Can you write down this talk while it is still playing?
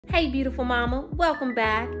Hey beautiful mama, welcome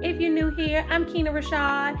back. If you're new here, I'm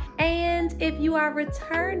QuenaReChaud, and if you are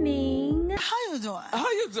returning, how you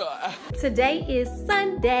doing? Today is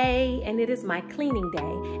Sunday and it is my cleaning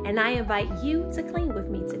day, and I invite you to clean with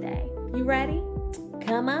me today. You ready?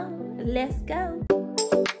 Come on, let's go.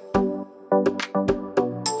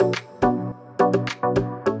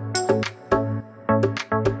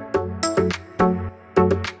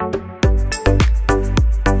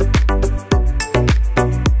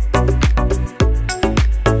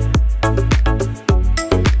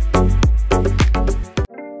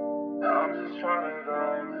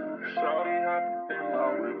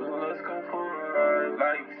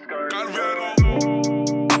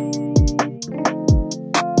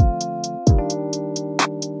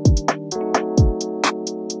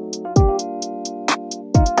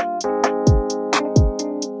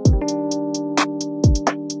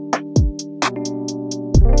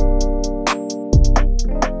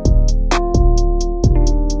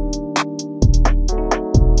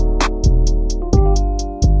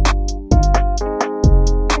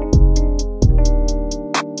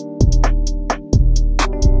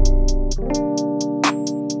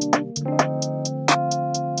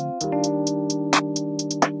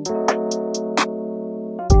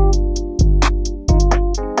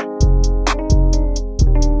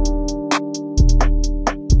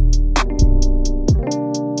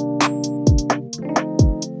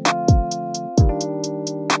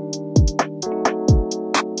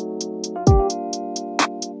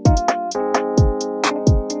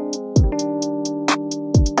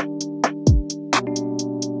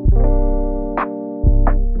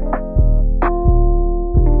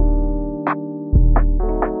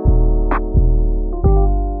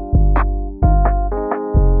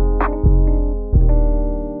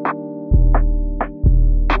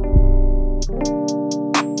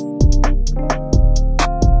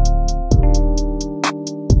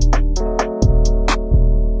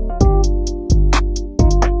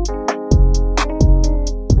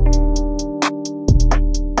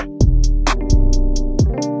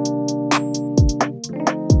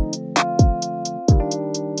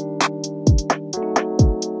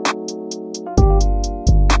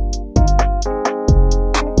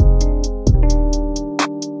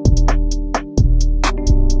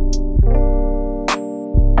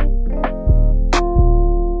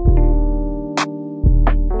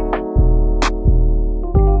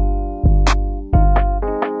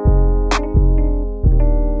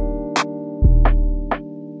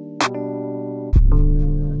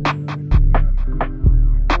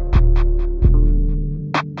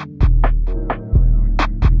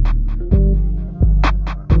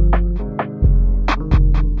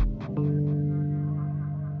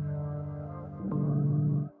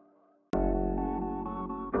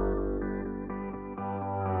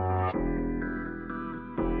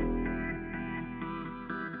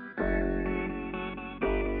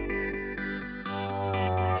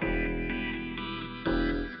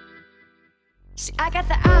 See, I got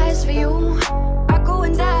the eyes for you. I go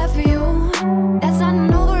and die for you. That's not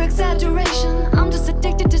an over-exaggeration. I'm just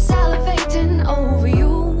addicted to salivating over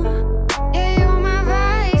you. Yeah, you're my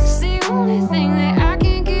vice. The only thing that I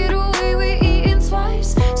can't get away with eating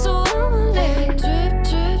twice. So I'ma let it drip,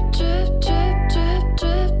 drip, drip, drip, drip,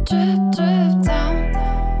 drip, drip, drip down.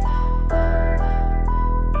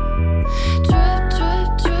 Drip, drip,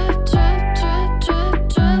 drip, drip, drip, drip,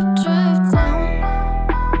 drip, drip down.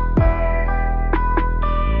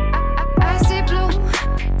 I see blue,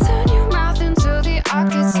 turn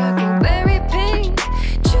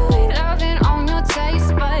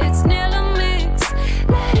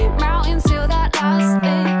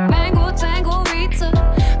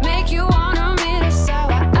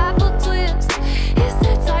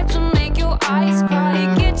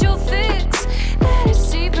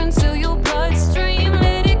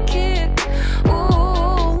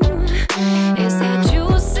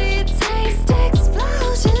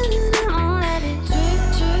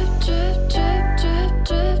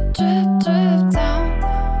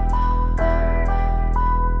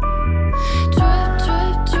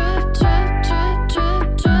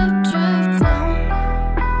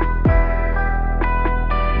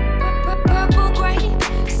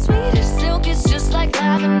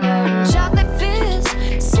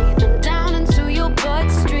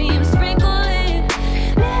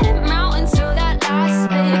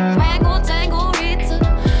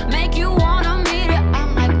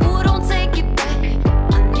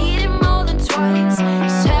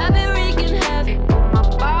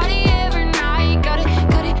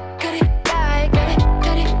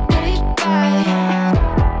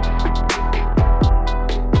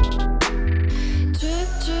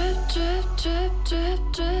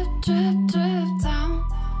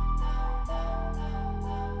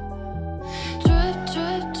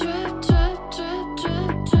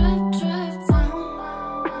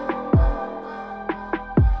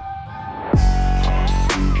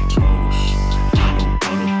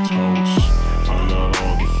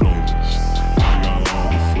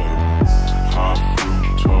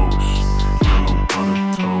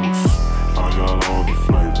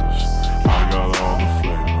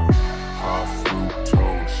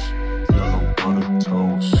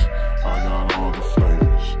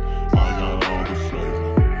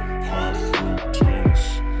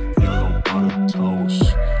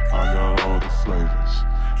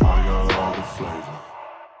flavor.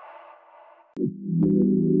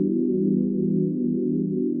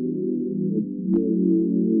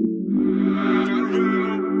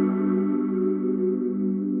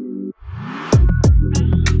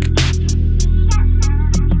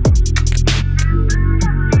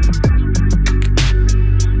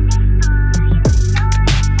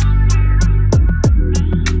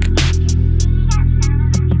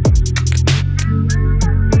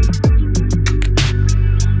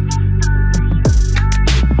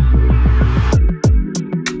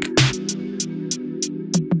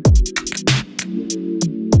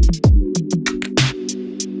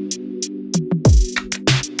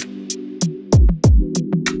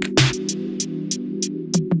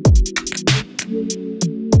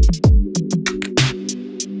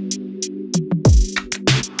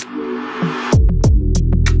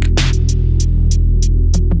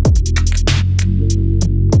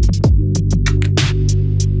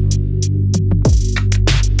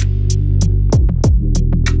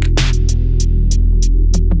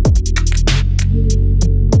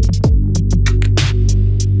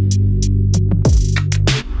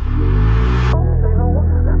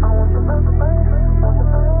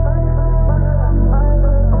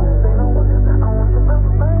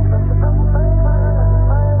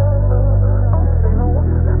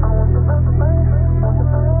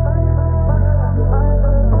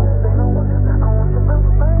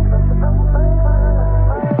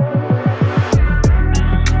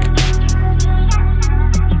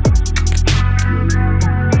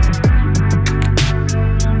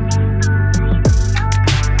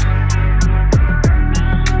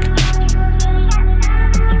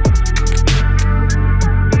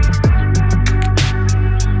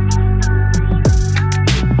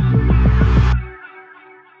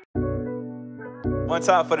 One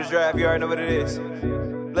time for the draft, you already know what it is.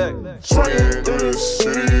 Look. Swinging through the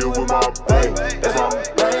city with my babe. That's my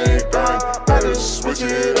main thing. Had to switch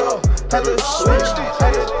it up. Had to switch.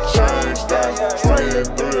 Had to change that. Swinging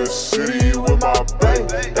through the city with my babe.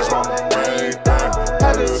 That's my main thing.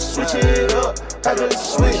 Had to switch it up. Had to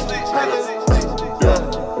switch. Had to,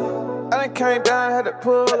 yeah. I done came down, had to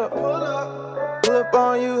pull up. Pull up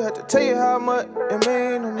on you, had to tell you how much it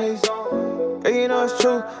mean to me. Girl, you know it's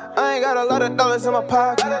true, I ain't got a lot of dollars in my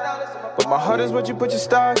pocket, but my heart is what you put your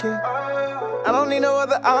stock in. I don't need no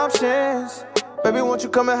other options. Baby, won't you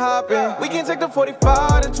come and hop in? We can take the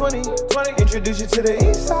 45 to 20. Introduce you to the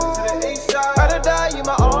east side. Ride or die, you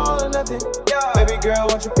my all or nothing. Baby girl,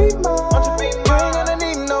 won't you be mine? You ain't gonna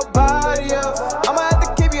need nobody else. I'ma have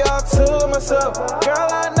to keep you all to myself. Girl,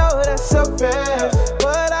 I know that's selfish,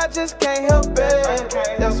 but I just can't help it.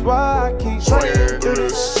 That's why I keep swinging through the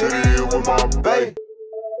city with my babe.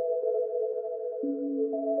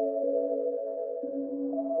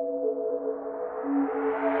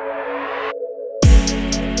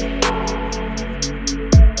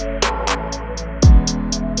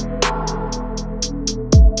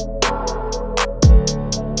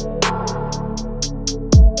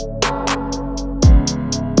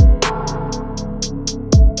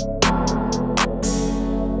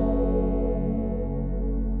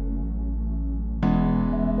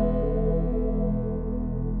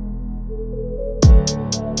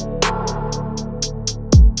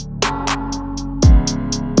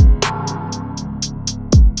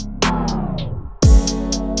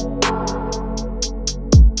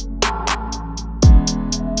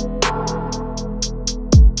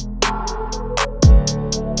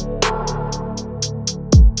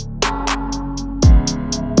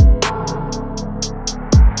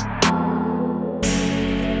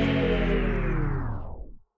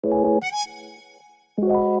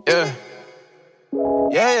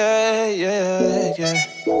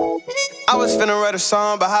 I was finna write a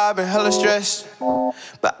song, but how I been hella stressed.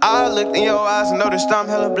 But I looked in your eyes and noticed I'm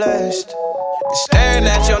hella blessed. Staring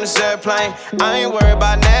at you on this airplane, I ain't worried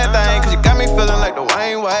about nothing, cause you got me feeling like the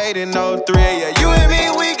Wayne Wade in 03. Yeah, you and me,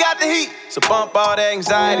 we got the heat, so bump all that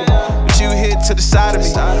anxiety. But you hit to the side of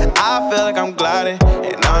me, I feel like I'm gliding.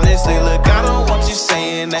 And honestly, look, I don't want you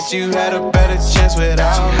saying that you had a better chance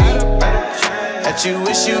without me, that you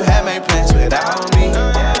wish you had made plans without me.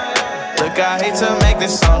 Look, I hate to make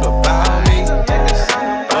this song about me,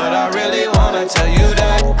 but I really wanna tell you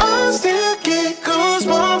that I still get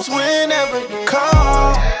goosebumps whenever you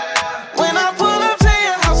call. When I pull up to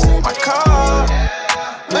your house in my car,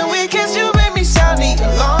 when we kiss, you make me sound the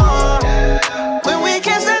alarm. When we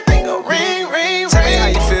kiss, that thing go ring, ring, ring. Tell me how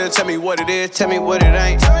you feel, tell me what it is, tell me what it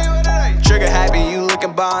ain't. Trigger happy, you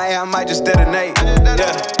looking by, I might just detonate.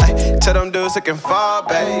 Yeah. Tell them dudes they can fall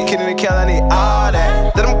back. Kid in the kill, I need all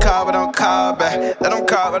that. Let them call, but don't call back. Let them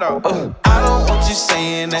call, but don't. I don't want you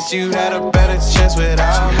saying that you had a better chance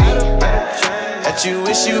without me. That you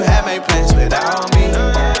wish you had made plans without me.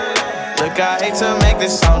 Look, I hate to make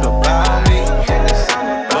this song about me,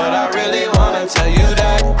 but I really wanna tell you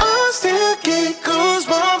that I still get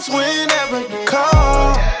goosebumps whenever you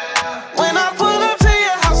call. When I pull up to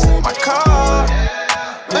your house in my car.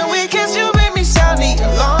 When we kiss, you make me sound the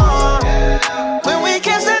alarm. When we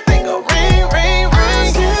kiss, that thing go ring, ring, ring. I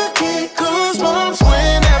still get goosebumps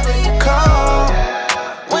whenever you call.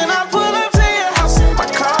 When I pull up to your house in my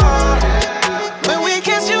car. When we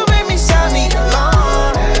kiss, you make me sound the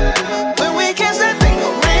alarm. When we kiss, that thing go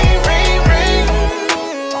ring, ring, ring.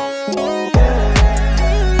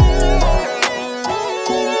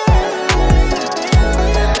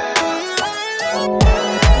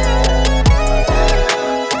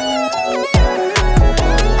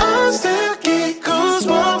 I still get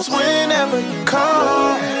goosebumps whenever you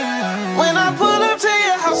call. When I pull up to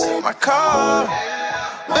your house in my car.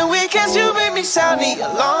 When we kiss, you make me sound the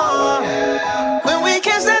alarm. When we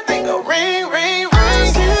kiss, that thing go ring, ring,